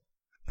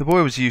The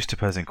boy was used to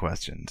posing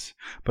questions,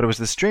 but it was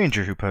the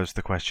stranger who posed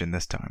the question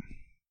this time.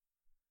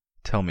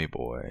 Tell me,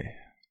 boy,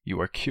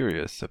 you are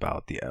curious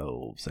about the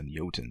elves and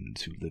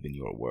Jotuns who live in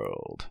your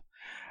world.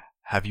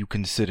 Have you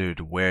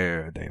considered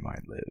where they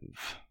might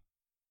live?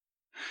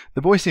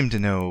 The boy seemed to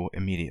know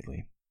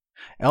immediately.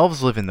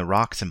 Elves live in the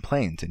rocks and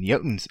plains, and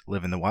Jotuns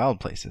live in the wild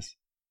places.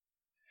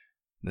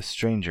 The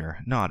stranger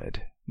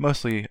nodded,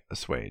 mostly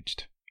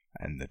assuaged.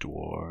 And the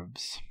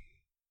dwarves?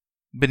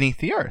 Beneath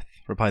the earth,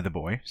 replied the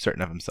boy,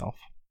 certain of himself.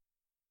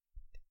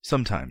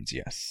 Sometimes,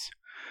 yes.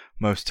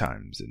 Most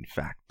times, in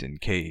fact, in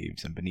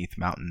caves and beneath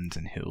mountains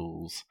and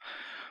hills.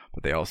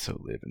 But they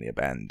also live in the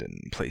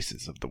abandoned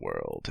places of the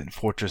world, in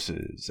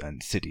fortresses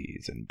and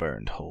cities and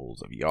burned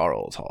holes of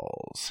Jarl's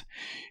halls.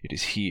 It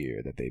is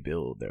here that they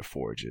build their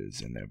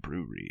forges and their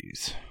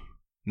breweries.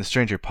 The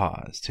stranger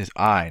paused, his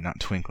eye not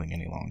twinkling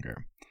any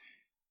longer.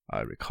 I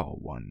recall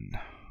one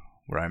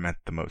where I met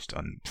the most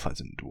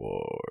unpleasant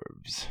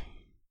dwarves.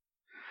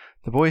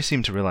 The boy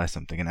seemed to realize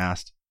something and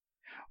asked,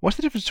 What's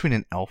the difference between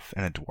an elf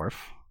and a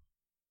dwarf?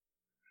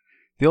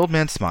 The old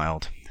man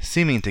smiled,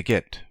 seeming to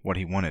get what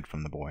he wanted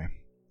from the boy.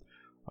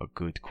 A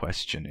good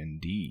question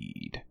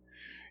indeed.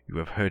 You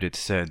have heard it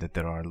said that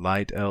there are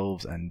light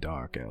elves and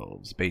dark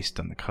elves based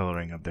on the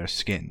coloring of their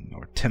skin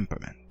or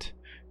temperament.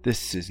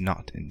 This is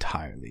not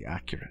entirely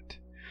accurate.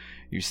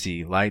 You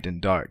see, light and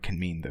dark can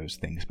mean those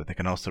things, but they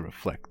can also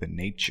reflect the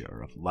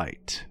nature of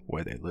light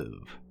where they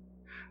live.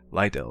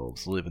 Light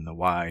elves live in the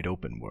wide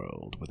open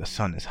world where the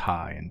sun is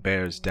high and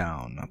bears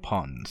down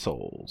upon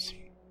souls.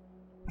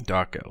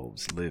 Dark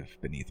elves live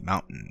beneath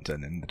mountains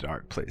and in the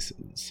dark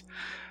places.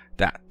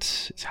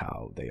 That is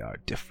how they are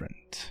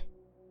different.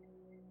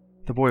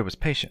 The boy was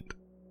patient.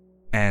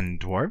 And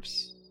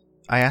dwarves?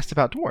 I asked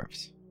about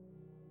dwarves.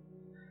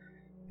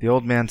 The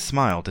old man's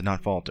smile did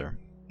not falter.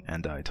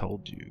 And I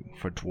told you,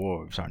 for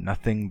dwarves are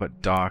nothing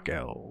but dark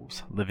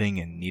elves, living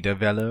in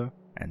Nidavellir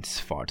and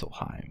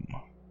Svartalheim.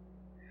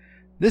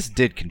 This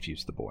did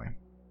confuse the boy.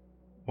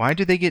 Why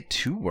do they get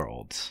 2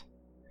 worlds?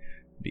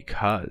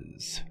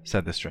 Because,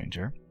 said the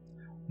stranger,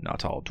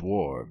 not all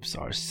dwarves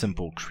are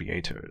simple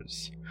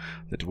creators.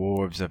 The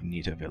dwarves of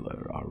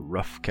Nidavellir are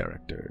rough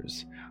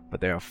characters, but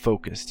they are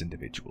focused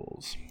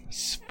individuals.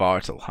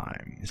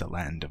 Svartalheim is a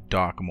land of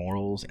dark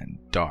morals and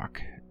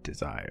dark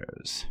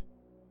desires.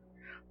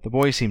 The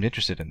boy seemed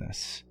interested in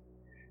this,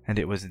 and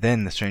it was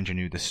then the stranger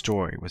knew the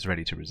story was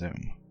ready to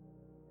resume.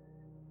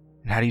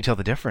 And how do you tell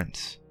the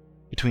difference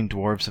between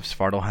dwarves of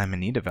Svartalheim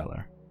and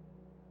Nidavellir?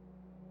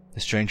 The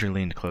stranger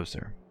leaned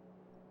closer.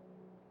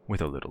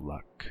 With a little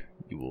luck,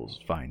 you will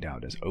find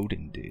out as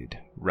Odin did,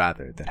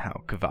 rather than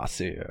how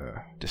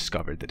Kvasir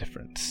discovered the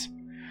difference.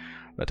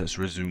 Let us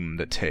resume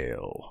the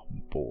tale,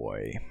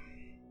 boy.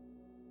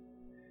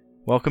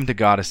 Welcome to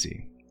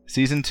Goddessy,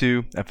 Season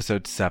 2,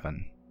 Episode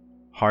 7.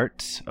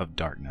 Hearts of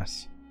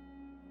Darkness.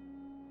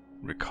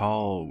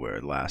 Recall where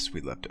last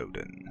we left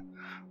Odin,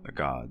 the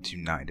gods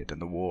united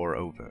and the war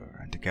over,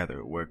 and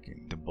together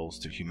working to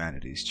bolster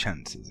humanity's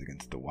chances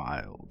against the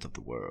wilds of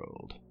the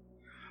world.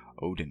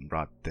 Odin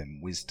brought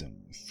them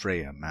wisdom,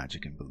 Freya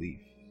magic and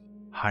belief,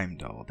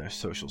 Heimdall their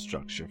social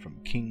structure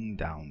from king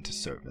down to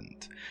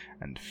servant,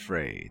 and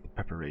Frey the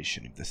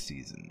preparation of the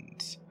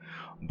seasons.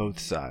 Both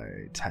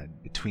sides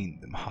had between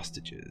them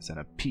hostages, and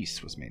a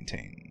peace was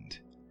maintained.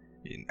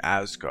 In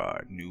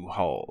Asgard, new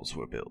halls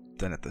were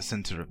built, and at the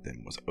center of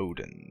them was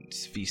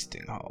Odin's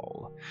feasting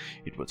hall.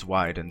 It was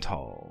wide and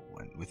tall,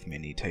 and with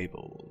many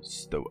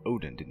tables, though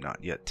Odin did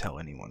not yet tell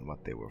anyone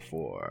what they were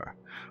for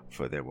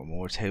there were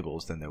more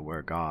tables than there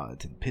were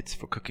gods, and pits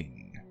for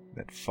cooking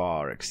that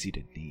far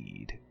exceeded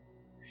need.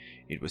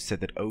 It was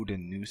said that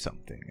Odin knew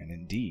something, and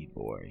indeed,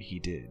 boy, he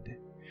did,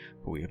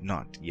 but we have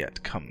not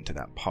yet come to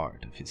that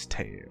part of his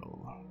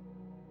tale.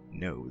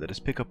 No, let us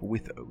pick up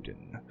with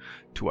Odin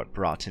to what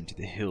brought him to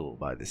the hill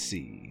by the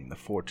sea, in the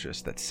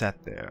fortress that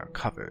sat there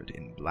covered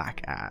in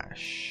black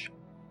ash.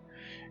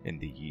 In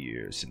the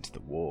years since the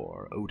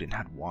war, Odin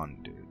had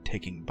wandered,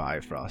 taking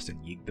Bifrost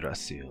and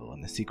Yggdrasil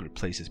and the secret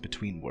places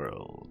between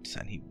worlds,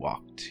 and he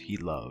walked, he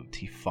loved,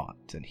 he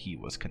fought, and he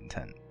was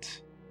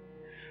content.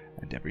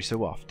 And every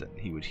so often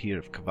he would hear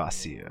of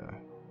Kvasir,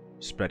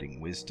 spreading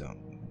wisdom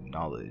and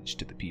knowledge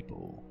to the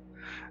people.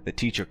 The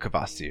teacher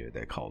Kvasir,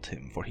 they called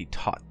him, for he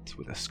taught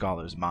with a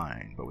scholar's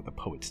mind, but with a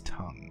poet's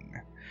tongue,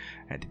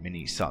 and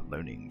many sought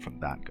learning from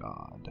that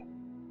god.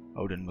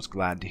 Odin was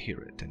glad to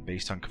hear it, and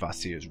based on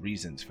Kvasir's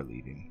reasons for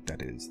leaving,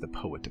 that is, the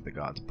poet of the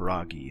gods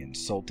Bragi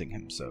insulting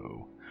him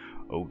so,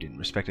 Odin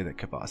respected that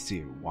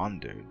Kvasir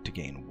wandered to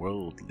gain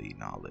worldly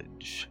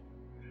knowledge.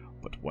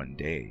 But one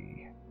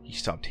day, he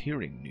stopped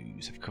hearing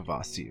news of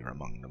Kvasir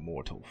among the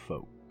mortal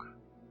folk.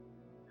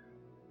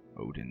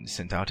 Odin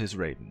sent out his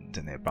ravens,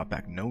 and they brought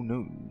back no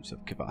news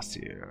of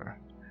Kvasir,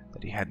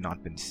 that he had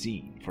not been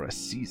seen for a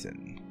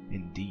season.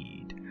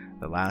 Indeed,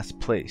 the last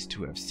place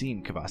to have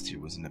seen Kvasir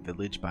was in a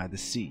village by the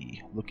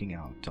sea, looking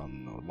out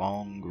on the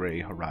long gray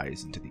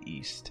horizon to the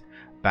east,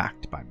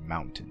 backed by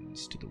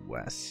mountains to the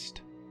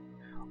west.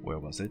 Where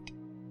was it?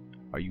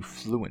 Are you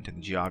fluent in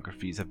the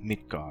geographies of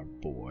Midgard,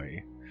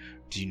 boy?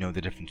 Do you know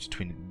the difference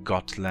between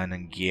Gotland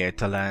and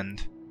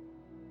Geataland?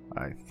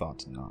 I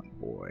thought not,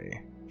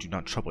 boy. Do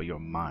not trouble your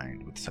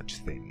mind with such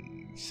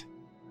things.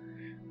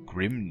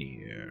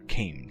 Grimnir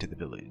came to the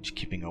village,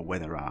 keeping a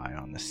weather eye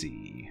on the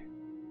sea.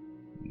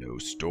 No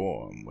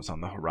storm was on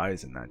the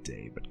horizon that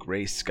day, but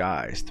grey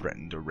skies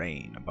threatened a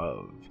rain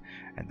above,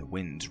 and the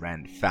winds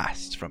ran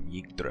fast from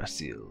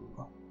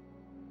Yggdrasil.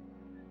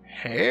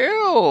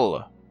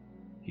 "Hail!"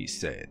 he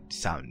said,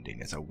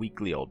 sounding as a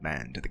weakly old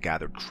man to the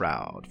gathered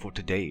crowd, for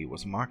today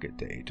was market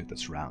day to the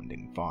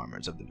surrounding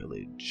farmers of the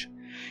village.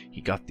 He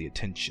got the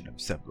attention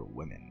of several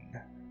women,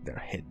 their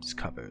heads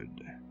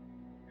covered.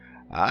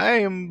 "I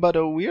am but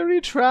a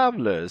weary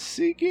traveler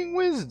seeking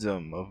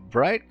wisdom of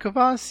bright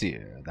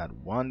Kvasir, that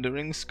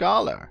wandering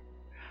scholar.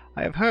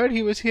 I have heard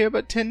he was here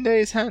but 10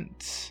 days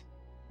hence.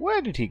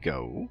 Where did he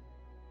go?"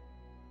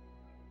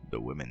 The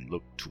women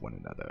looked to one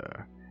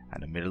another,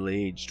 and a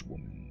middle-aged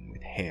woman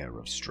with hair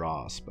of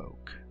straw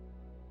spoke.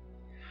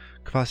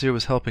 Kvasir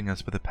was helping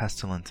us with a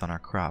pestilence on our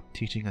crop,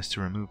 teaching us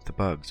to remove the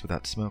bugs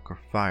without smoke or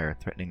fire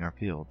threatening our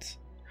fields.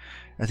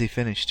 As he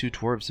finished, 2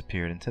 dwarves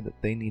appeared and said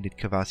that they needed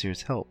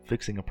Kvasir's help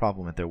fixing a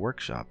problem at their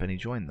workshop, and he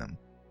joined them.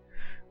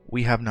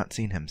 We have not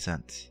seen him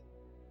since.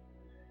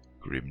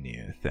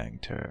 Grimnir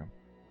thanked her.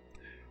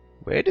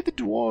 "Where do the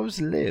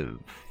dwarves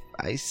live?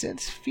 I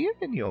sense fear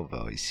in your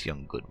voice,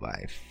 young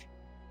goodwife."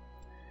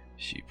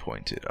 She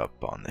pointed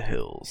up on the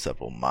hill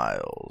several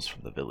miles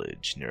from the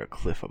village near a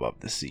cliff above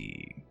the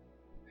sea.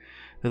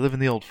 They live in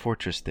the old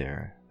fortress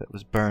there that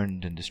was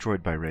burned and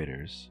destroyed by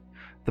raiders.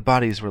 The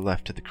bodies were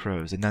left to the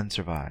crows, and none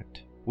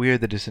survived. We are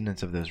the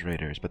descendants of those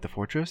raiders, but the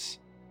fortress?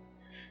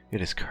 It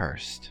is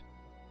cursed.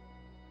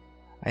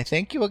 "I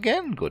thank you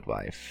again,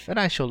 goodwife, and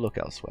I shall look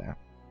elsewhere."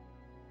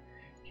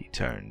 He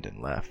turned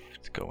and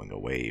left, going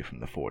away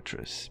from the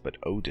fortress, but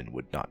Odin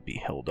would not be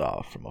held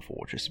off from a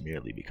fortress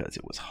merely because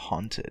it was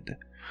haunted,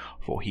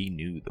 for he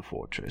knew the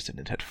fortress, and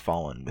it had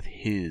fallen with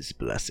his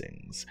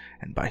blessings,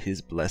 and by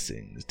his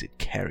blessings did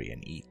carry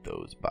and eat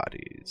those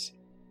bodies.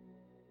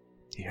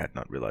 He had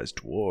not realized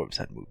dwarves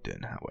had moved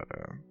in,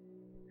 however.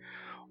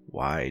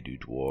 Why do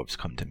dwarves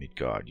come to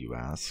Midgard, you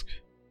ask?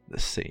 The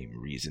same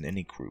reason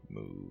any group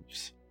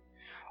moves.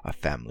 A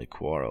family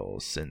quarrel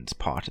sends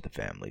part of the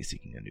family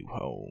seeking a new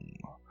home,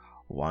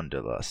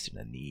 wanderlust and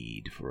a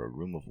need for a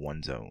room of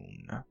one's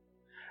own.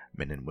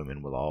 Men and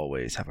women will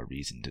always have a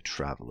reason to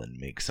travel and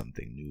make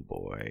something new,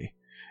 boy.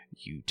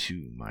 You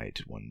too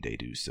might one day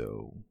do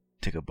so.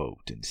 Take a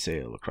boat and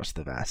sail across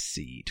the vast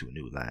sea to a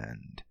new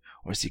land,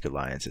 or seek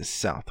alliances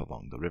south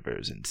along the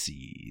rivers and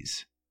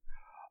seas.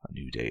 A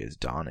new day is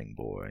dawning,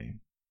 boy.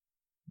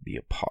 Be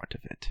a part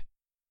of it.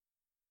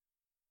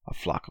 A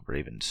flock of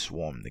ravens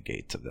swarmed the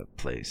gates of the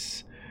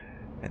place,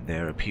 and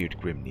there appeared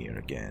Grimnir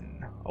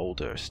again,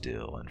 older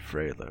still and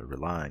frailer,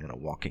 relying on a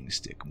walking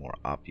stick more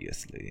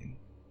obviously.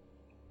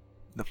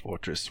 The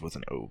fortress was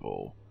an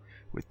oval,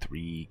 with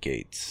 3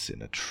 gates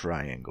in a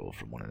triangle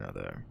from one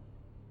another.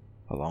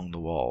 Along the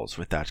walls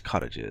were thatched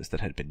cottages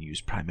that had been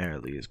used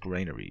primarily as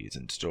granaries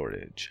and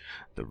storage,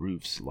 the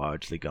roofs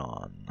largely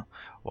gone,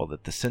 while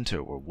at the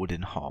center were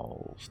wooden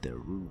halls, their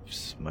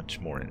roofs much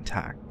more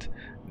intact,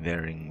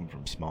 varying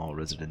from small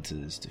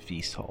residences to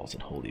feast halls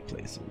and holy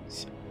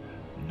places.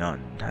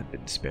 None had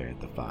been spared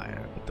the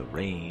fire, but the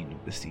rain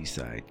of the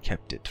seaside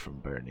kept it from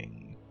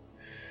burning.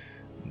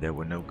 There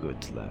were no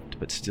goods left,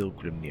 but still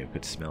Grimnir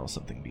could smell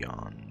something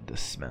beyond, the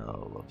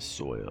smell of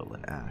soil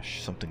and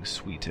ash, something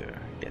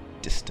sweeter, yet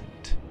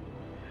distant,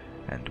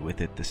 and with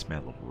it the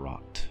smell of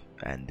rot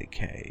and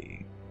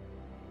decay.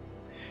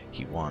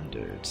 He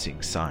wandered,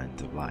 seeing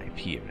signs of life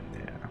here and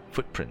there,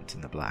 footprints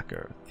in the black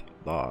earth,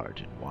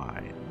 large and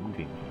wide,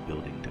 moving from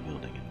building to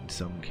building, and in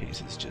some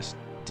cases just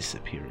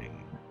disappearing.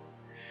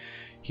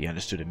 He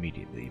understood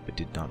immediately, but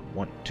did not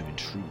want to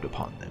intrude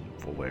upon them,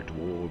 for where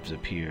dwarves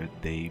appeared,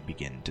 they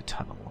began to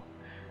tunnel.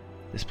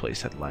 This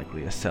place had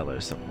likely a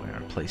cellar somewhere,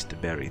 a place to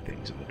bury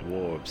things, and the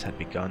dwarves had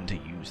begun to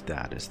use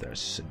that as their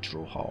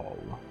central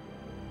hall.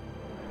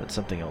 But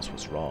something else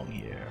was wrong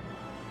here.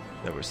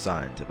 There were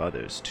signs of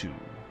others, too.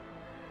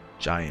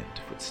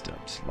 Giant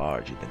footsteps,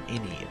 larger than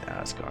any in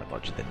Asgard,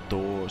 larger than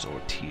Thor's or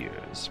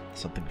Tyr's.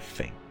 Something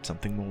faint,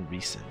 something more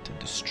recent, and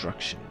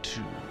destruction,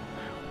 too,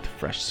 with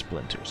fresh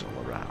splinters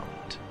all around.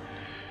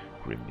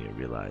 Grimnir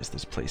realized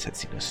this place had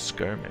seen a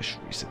skirmish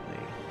recently,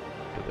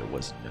 though there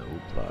was no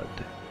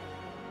blood.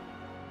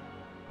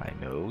 "I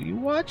know you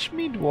watch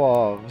me,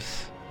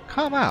 dwarves.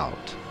 Come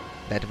out,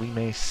 that we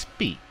may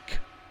speak."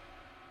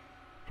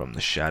 From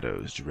the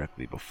shadows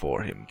directly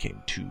before him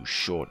came 2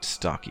 short,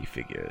 stocky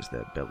figures,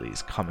 their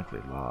bellies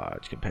comically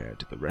large compared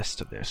to the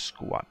rest of their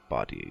squat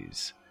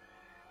bodies.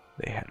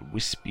 They had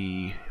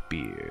wispy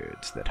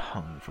beards that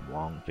hung from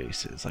long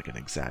faces like an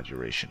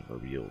exaggeration of a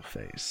real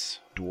face.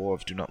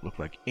 Dwarves do not look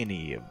like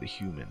any of the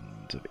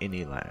humans of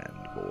any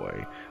land,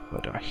 boy,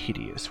 but are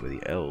hideous where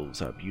the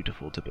elves are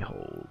beautiful to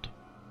behold.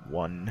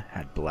 One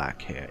had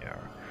black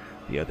hair,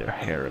 the other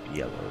hair of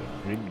yellow,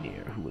 and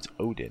Grimnir, who was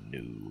Odin,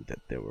 knew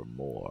that there were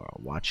more,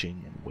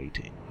 watching and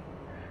waiting.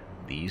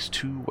 These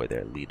 2 were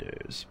their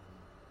leaders.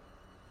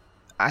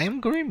 I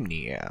am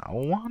Grimnir, a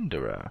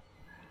wanderer.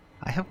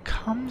 I have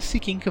come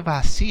seeking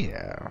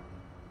Kvasir.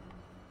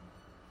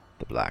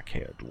 The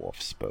black-haired dwarf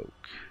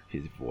spoke,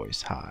 his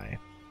voice high.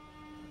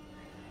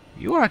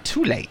 You are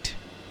too late.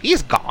 He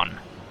is gone.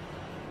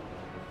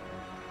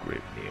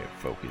 Grimnir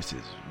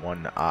focuses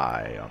one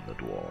eye on the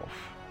dwarf.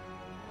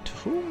 To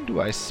whom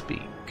do I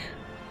speak?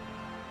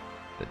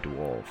 The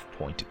dwarf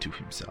pointed to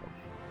himself.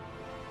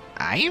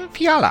 I am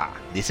Fiala.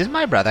 This is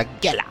my brother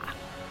Gela.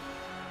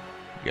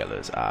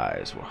 Gela's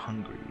eyes were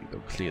hungry,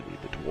 though clearly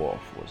the dwarf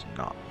was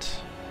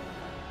not.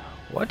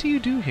 What do you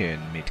do here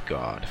in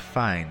Midgard,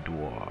 fine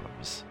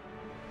dwarves?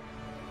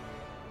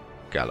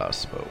 Gela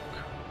spoke.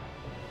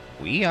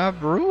 We are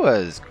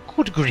brewers,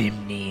 good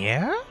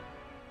Grimnir.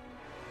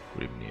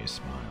 Grimnir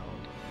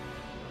smiled.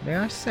 May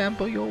I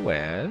sample your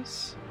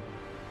wares?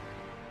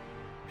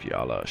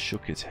 Fiala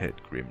shook his head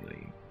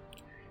grimly.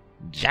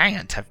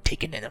 Giants have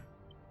taken them.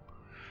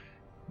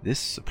 This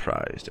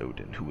surprised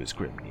Odin, who was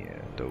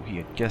Grimnir, though he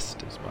had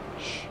guessed as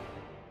much.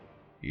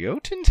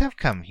 Jotuns have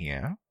come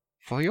here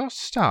for your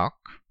stock.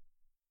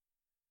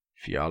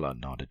 Fiala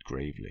nodded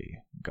gravely.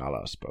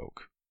 Gala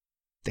spoke.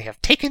 They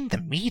have taken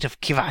the mead of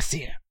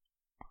Kvasir.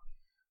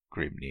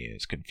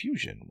 Grimnir's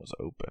confusion was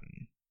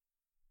open.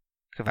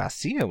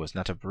 Kvasir was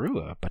not a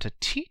brewer, but a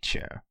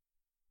teacher.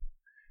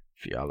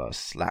 Fiala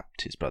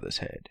slapped his brother's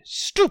head.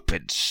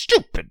 Stupid,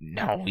 stupid!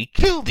 Now we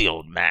kill the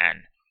old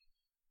man!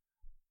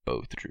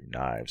 Both drew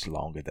knives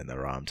longer than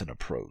their arms and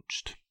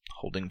approached.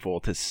 Holding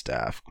forth his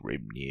staff,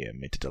 Grimnir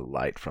emitted a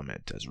light from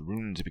it as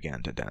runes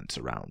began to dance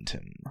around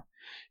him.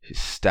 His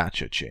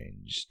stature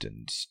changed,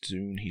 and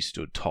soon he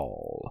stood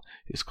tall,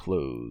 his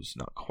clothes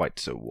not quite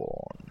so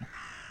worn.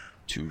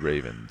 2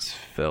 ravens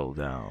fell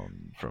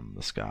down from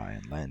the sky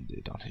and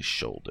landed on his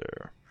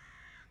shoulder.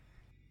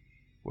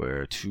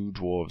 Where 2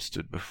 dwarves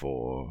stood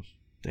before,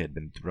 they had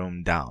been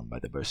thrown down by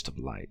the burst of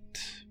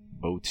light.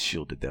 Both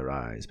shielded their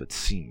eyes, but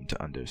seemed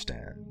to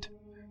understand.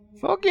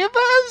 Forgive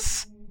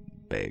us,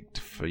 begged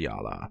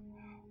Fiala,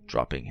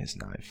 dropping his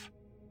knife.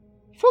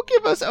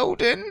 Forgive us,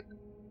 Odin.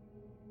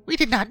 We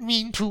did not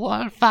mean to,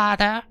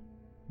 All-Father.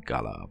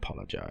 Gala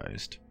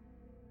apologized.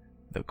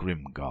 The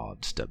grim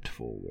god stepped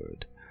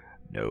forward.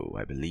 No,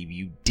 I believe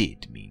you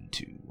did mean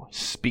to.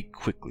 Speak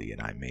quickly,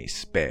 and I may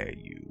spare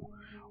you.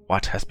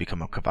 What has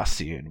become of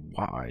Kvasir, and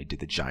why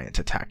did the giant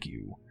attack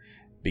you?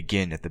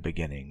 Begin at the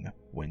beginning,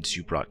 whence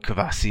you brought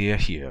Kvasir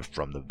here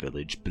from the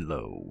village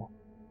below.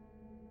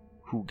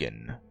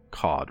 Hugin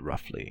cawed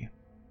roughly.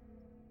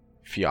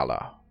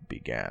 Fiala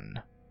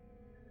began.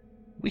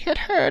 We had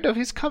heard of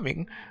his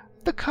coming,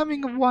 the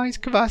coming of wise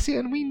Kvasir,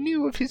 and we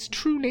knew of his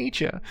true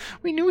nature.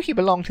 We knew he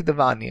belonged to the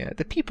Vanir,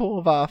 the people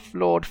of our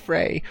Lord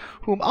Frey,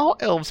 whom all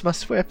elves must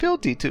swear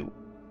fealty to.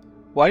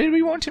 Why did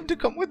we want him to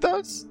come with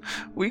us?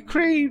 We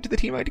craved that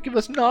he might give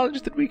us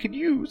knowledge that we could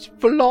use.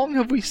 For long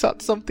have we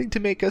sought something to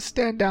make us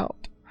stand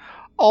out.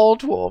 All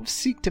dwarves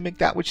seek to make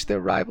that which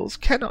their rivals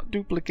cannot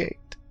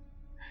duplicate.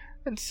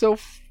 And so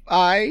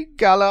I,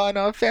 Gala, and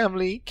our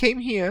family came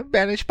here,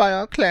 banished by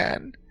our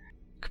clan.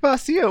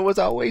 Kvasir was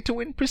our way to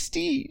win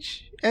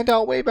prestige, and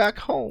our way back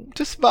home,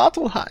 to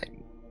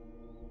Svartalheim.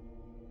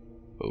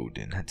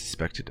 Odin had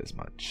suspected as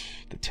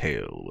much. The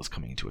tale was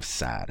coming to a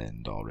sad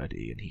end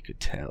already, and he could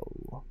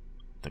tell.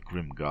 The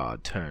grim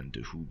god turned to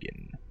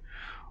Hugin.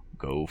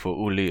 Go for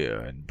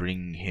Ulir and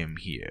bring him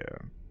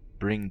here.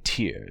 Bring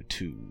Tyr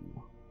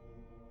too.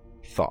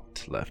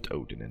 Thought left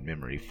Odin, and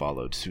memory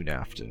followed soon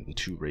after, the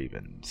 2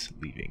 ravens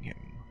leaving him.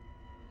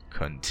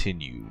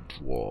 Continue,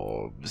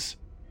 dwarves.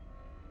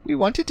 We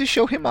wanted to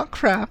show him our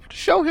craft,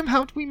 show him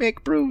how we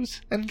make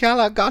brews, and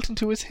Gala got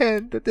into his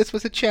head that this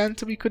was a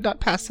chance we could not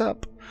pass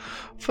up.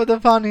 For the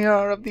Vanir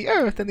are of the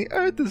earth, and the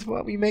earth is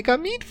what we make our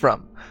mead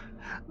from.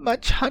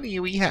 Much honey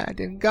we had,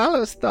 and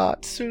Gala's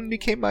thoughts soon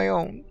became my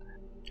own.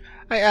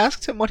 I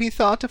asked him what he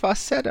thought of our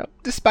setup,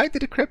 despite the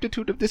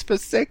decrepitude of this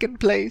forsaken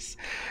place,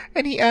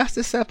 and he asked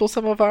to sample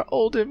some of our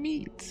older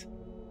meads.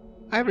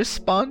 I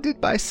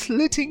responded by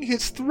slitting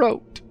his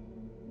throat.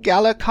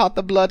 Gala caught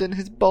the blood in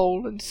his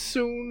bowl, and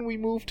soon we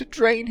moved to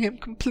drain him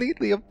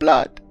completely of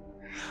blood.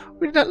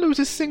 We did not lose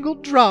a single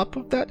drop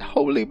of that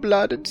holy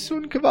blood, and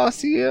soon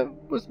Kvasir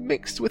was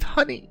mixed with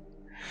honey.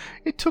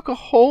 It took a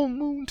whole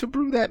moon to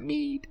brew that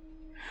mead.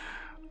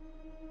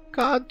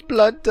 God's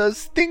blood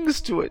does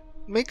things to it,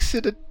 makes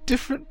it a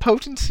different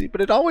potency, but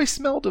it always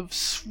smelled of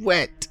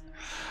sweat.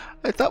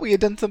 I thought we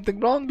had done something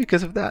wrong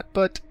because of that,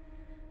 but...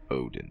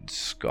 Odin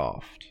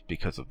scoffed.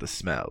 Because of the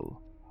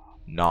smell.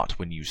 Not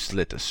when you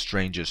slit a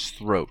stranger's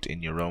throat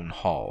in your own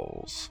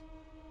halls.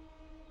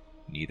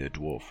 Neither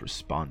dwarf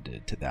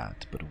responded to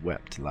that, but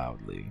wept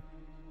loudly.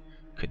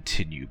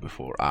 Continue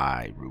before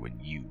I ruin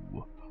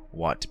you.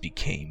 What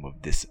became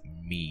of this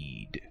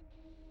mead?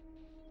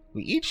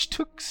 We each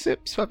took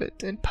sips of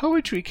it, and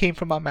poetry came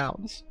from our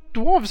mouths.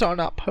 Dwarves are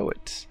not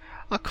poets.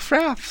 Our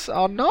crafts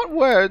are not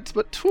words,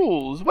 but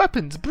tools,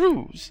 weapons,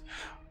 brews.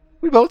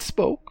 We both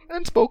spoke,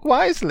 and spoke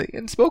wisely,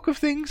 and spoke of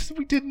things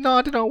we did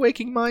not in our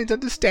waking minds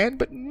understand,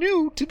 but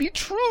knew to be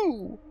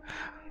true.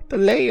 The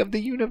lay of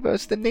the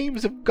universe, the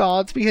names of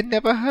gods we had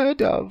never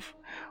heard of.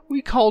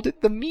 We called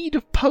it the mead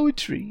of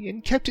poetry,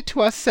 and kept it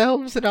to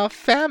ourselves and our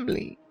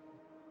family.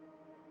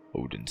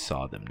 Odin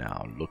saw them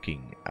now,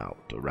 looking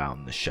out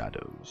around the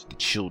shadows, the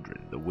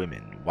children, the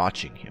women,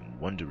 watching him,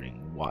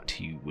 wondering what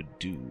he would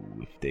do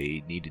if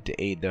they needed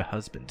to aid their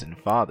husbands and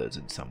fathers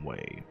in some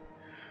way.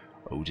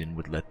 Odin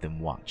would let them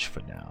watch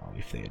for now.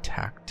 If they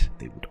attacked,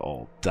 they would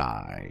all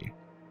die.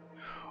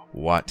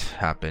 What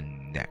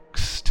happened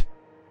next?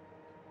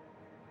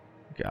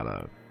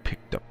 Gala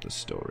picked up the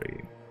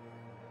story.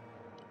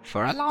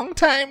 For a long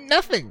time,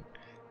 nothing.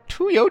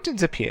 2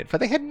 Jotuns appeared, for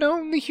they had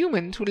known the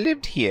humans who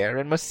lived here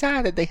and were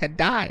sad that they had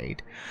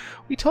died.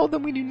 We told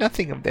them we knew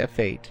nothing of their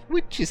fate,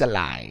 which is a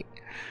lie.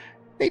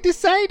 They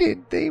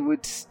decided they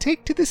would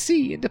take to the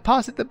sea and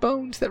deposit the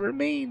bones that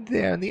remained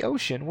there in the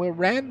ocean, where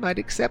Ran might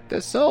accept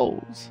their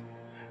souls.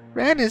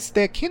 Ran is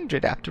their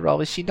kindred, after all,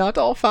 is she not,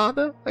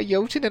 All-Father? A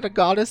Jotun and a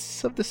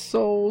goddess of the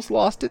souls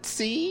lost at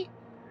sea?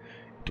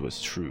 It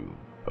was true.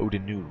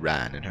 Odin knew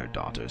Ran and her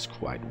daughters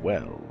quite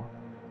well.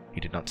 He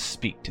did not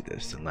speak to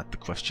this and let the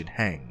question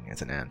hang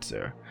as an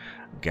answer.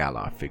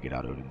 Galar figured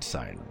out Odin's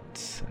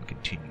silence and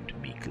continued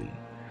meekly.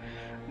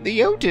 The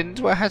Jotuns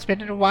were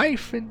husband and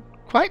wife, and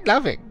quite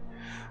loving.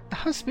 The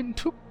husband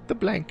took the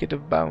blanket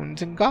of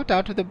bones and got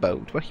out of the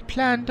boat, where he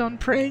planned on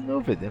praying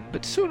over them,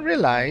 but soon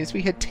realized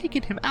we had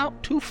taken him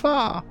out too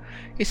far.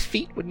 His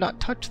feet would not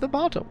touch the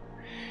bottom.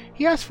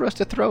 He asked for us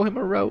to throw him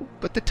a rope,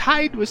 but the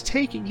tide was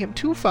taking him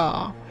too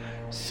far.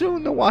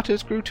 Soon the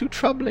waters grew too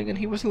troubling and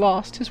he was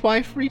lost. His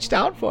wife reached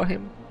out for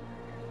him,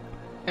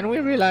 and we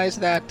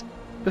realized that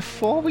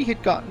before we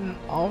had gotten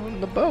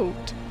on the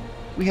boat,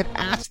 we had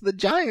asked the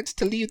giants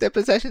to leave their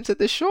possessions at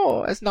the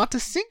shore, as not to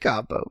sink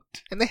our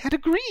boat, and they had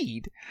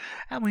agreed,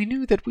 and we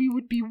knew that we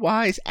would be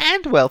wise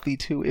and wealthy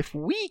too if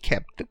we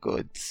kept the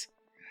goods.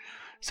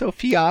 So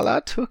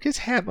Fiala took his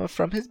hammer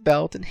from his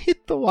belt and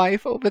hit the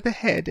wife over the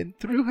head and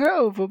threw her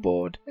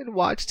overboard and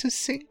watched her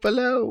sink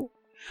below.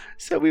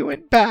 So we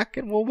went back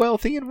and were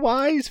wealthy and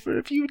wise for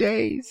a few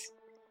days.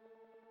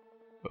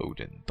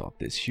 Odin thought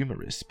this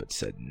humorous but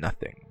said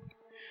nothing.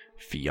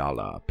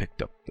 Fiala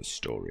picked up the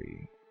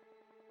story.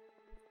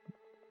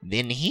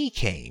 Then he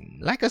came,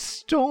 like a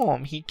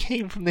storm he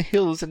came from the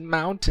hills and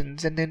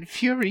mountains, and in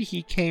fury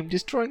he came,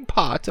 destroying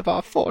parts of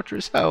our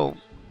fortress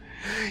home.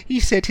 He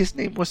said his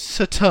name was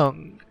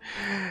Suttung,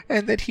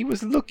 and that he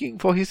was looking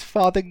for his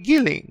father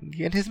Gilling,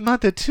 and his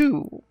mother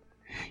too.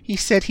 He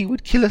said he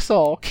would kill us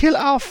all, kill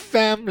our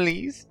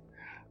families.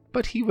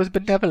 But he was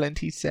benevolent,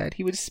 he said.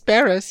 He would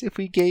spare us if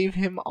we gave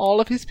him all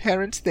of his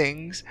parents'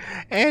 things,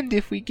 and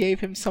if we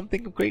gave him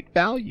something of great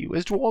value,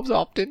 as dwarves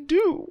often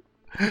do.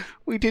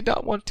 We did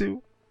not want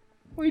to.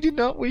 We did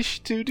not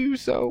wish to do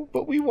so,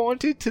 but we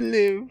wanted to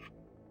live.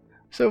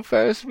 So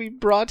first we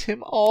brought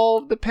him all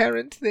of the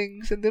parents'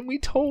 things, and then we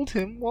told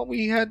him what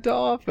we had to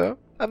offer.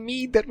 A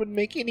mead that would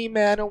make any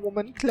man or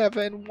woman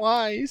clever and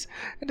wise,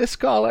 and a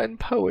scholar and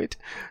poet,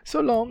 so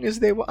long as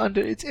they were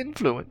under its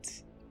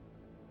influence.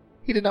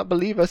 He did not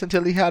believe us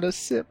until he had us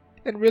sip,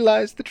 and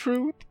realized the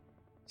truth.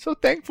 So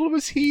thankful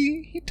was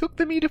he took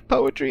the mead of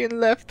poetry and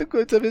left the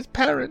goods of his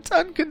parents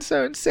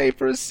unconcerned save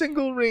for a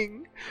single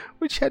ring,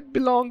 which had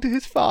belonged to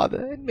his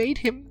father, and made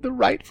him the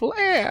rightful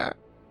heir.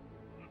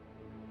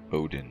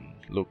 Odin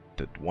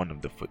looked at one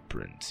of the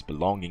footprints,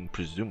 belonging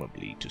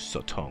presumably to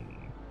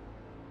Suttung.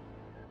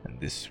 And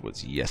this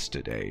was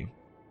yesterday.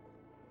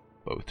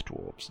 Both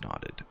dwarves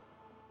nodded.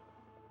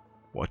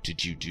 What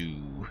did you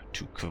do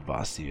to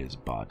Kvasir's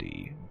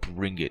body?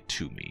 Bring it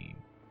to me.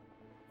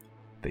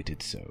 They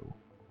did so.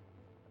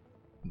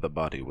 The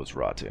body was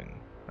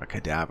rotting, a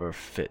cadaver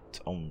fit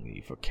only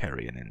for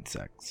carrion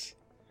insects.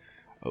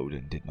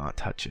 Odin did not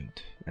touch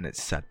it, and it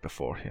sat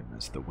before him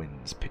as the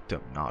winds picked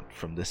up not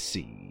from the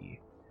sea,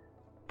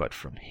 but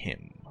from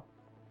him.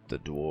 The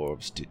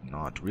dwarves did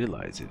not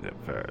realize it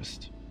at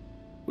first.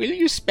 Will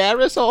you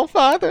spare us all,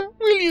 Father?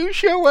 Will you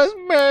show us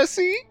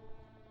mercy?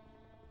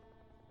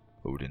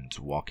 Odin's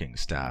walking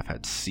staff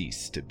had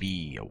ceased to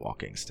be a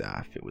walking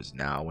staff. It was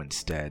now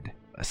instead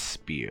a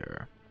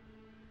spear.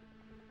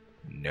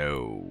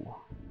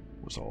 No,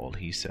 was all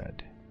he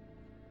said.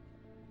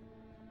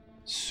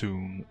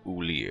 Soon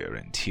Ulir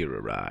and Tyr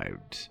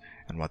arrived,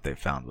 and what they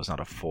found was not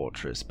a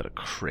fortress but a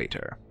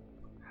crater.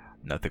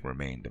 Nothing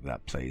remained of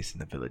that place,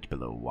 and the village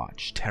below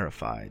watched,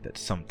 terrified that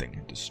something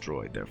had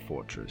destroyed their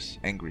fortress.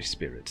 Angry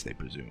spirits, they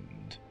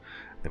presumed.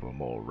 They were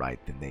more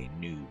right than they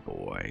knew,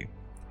 boy.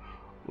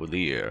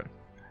 Ulir,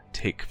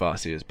 take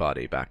Kvasir's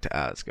body back to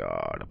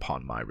Asgard.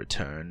 Upon my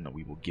return,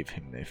 we will give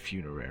him a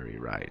funerary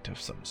rite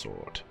of some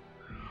sort.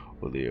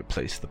 Ulir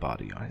placed the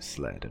body on his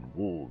sled, and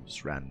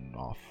wolves ran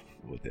off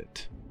with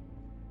it.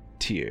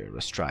 Tyr,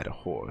 astride a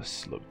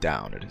horse, looked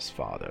down at his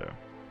father.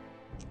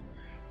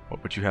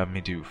 What would you have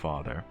me do,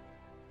 father?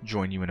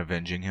 Join you in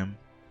avenging him?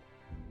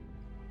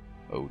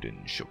 Odin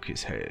shook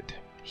his head.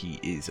 He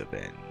is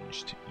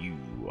avenged. You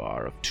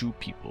are of 2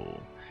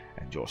 people,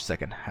 and your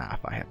second half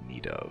I have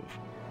need of.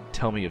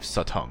 Tell me of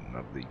Suttung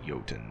of the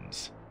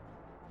Jotuns.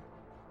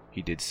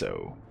 He did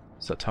so.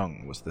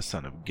 Suttung was the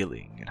son of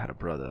Gilling and had a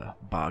brother,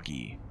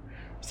 Bagi.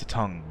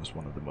 Suttung was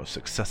one of the most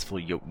successful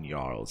Jotun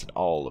jarls in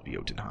all of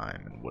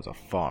Jotunheim and was a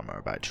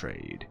farmer by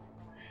trade.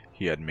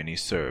 He had many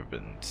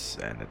servants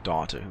and a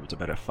daughter who was a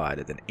better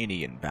fighter than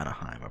any in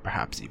Vanaheim or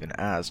perhaps even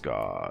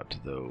Asgard,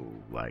 though,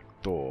 like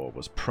Thor,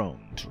 was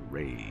prone to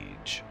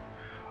rage.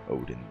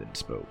 Odin then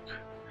spoke.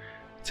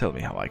 Tell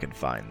me how I can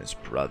find this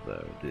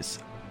brother, this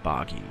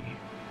Bagi.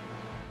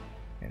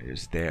 And it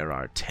is there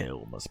our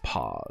tale must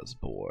pause,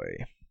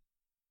 boy.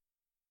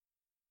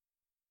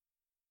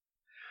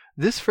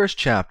 This first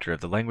chapter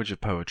of the Language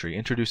of Poetry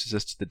introduces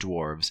us to the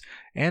dwarves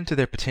and to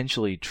their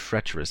potentially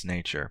treacherous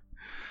nature.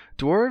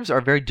 Dwarves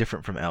are very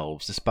different from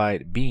elves,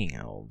 despite being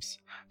elves.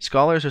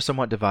 Scholars are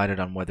somewhat divided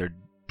on whether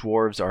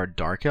dwarves are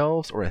dark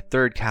elves or a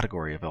third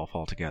category of elf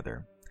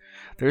altogether.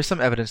 There is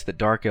some evidence that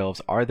dark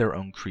elves are their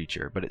own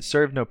creature, but it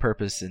served no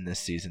purpose in this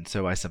season,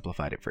 so I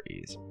simplified it for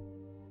ease.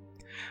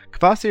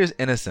 Kvasir's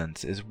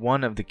innocence is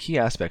one of the key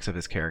aspects of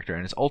his character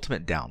and his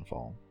ultimate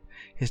downfall.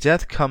 His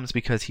death comes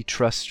because he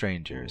trusts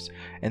strangers,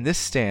 and this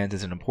stands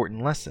as an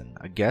important lesson.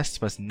 A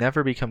guest must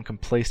never become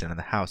complacent in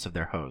the house of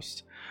their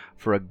host,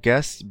 for a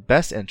guest's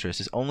best interest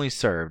is only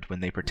served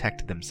when they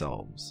protect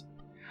themselves.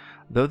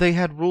 Though they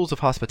had rules of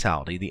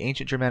hospitality, the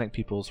ancient Germanic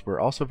peoples were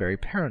also very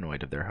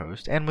paranoid of their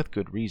host, and with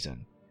good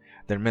reason.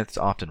 Their myths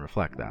often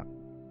reflect that.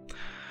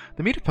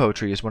 The meat of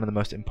poetry is one of the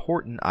most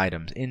important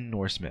items in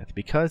Norse myth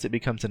because it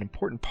becomes an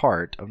important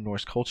part of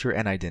Norse culture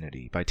and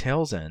identity. By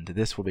Tale's End,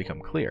 this will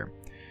become clear.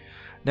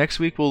 Next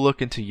week we'll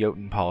look into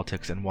Jotun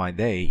politics and why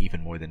they,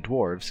 even more than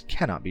dwarves,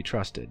 cannot be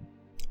trusted.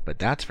 But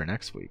that's for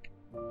next week.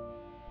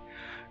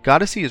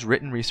 Goddessy is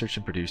written, researched,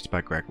 and produced by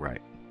Greg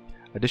Wright.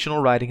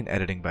 Additional writing and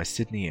editing by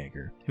Sidney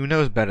Yeager, who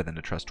knows better than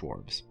to trust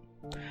dwarves.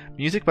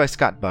 Music by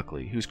Scott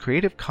Buckley, whose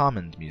Creative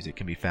Commons music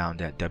can be found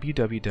at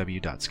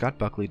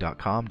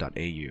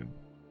www.scottbuckley.com.au.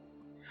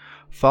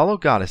 Follow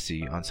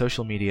Goddessy on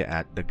social media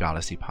at The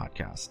Goddessy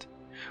Podcast.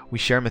 We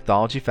share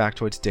mythology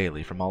factoids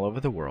daily from all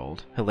over the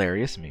world,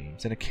 hilarious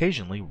memes, and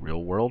occasionally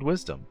real-world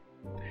wisdom.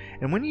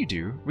 And when you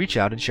do, reach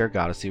out and share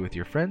Goddessy with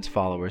your friends,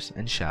 followers,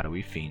 and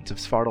shadowy fiends of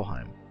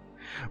Svartalheim.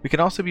 We can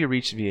also be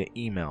reached via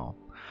email.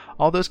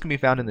 All those can be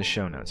found in the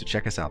show notes, so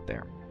check us out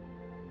there.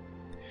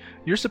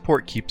 Your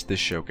support keeps this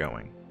show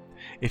going.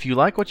 If you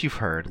like what you've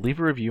heard, leave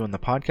a review on the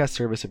podcast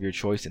service of your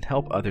choice and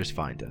help others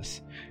find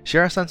us.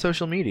 Share us on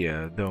social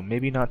media, though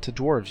maybe not to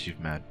dwarves you've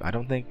met. I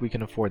don't think we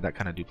can afford that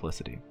kind of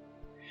duplicity.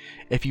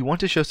 If you want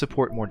to show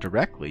support more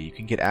directly, you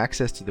can get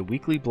access to the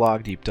weekly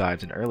blog deep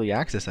dives and early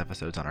access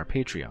episodes on our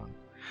Patreon.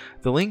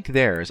 The link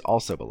there is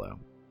also below.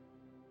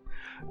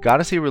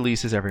 Goddessy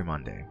releases every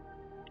Monday.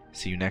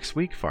 See you next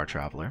week, Far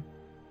Traveler.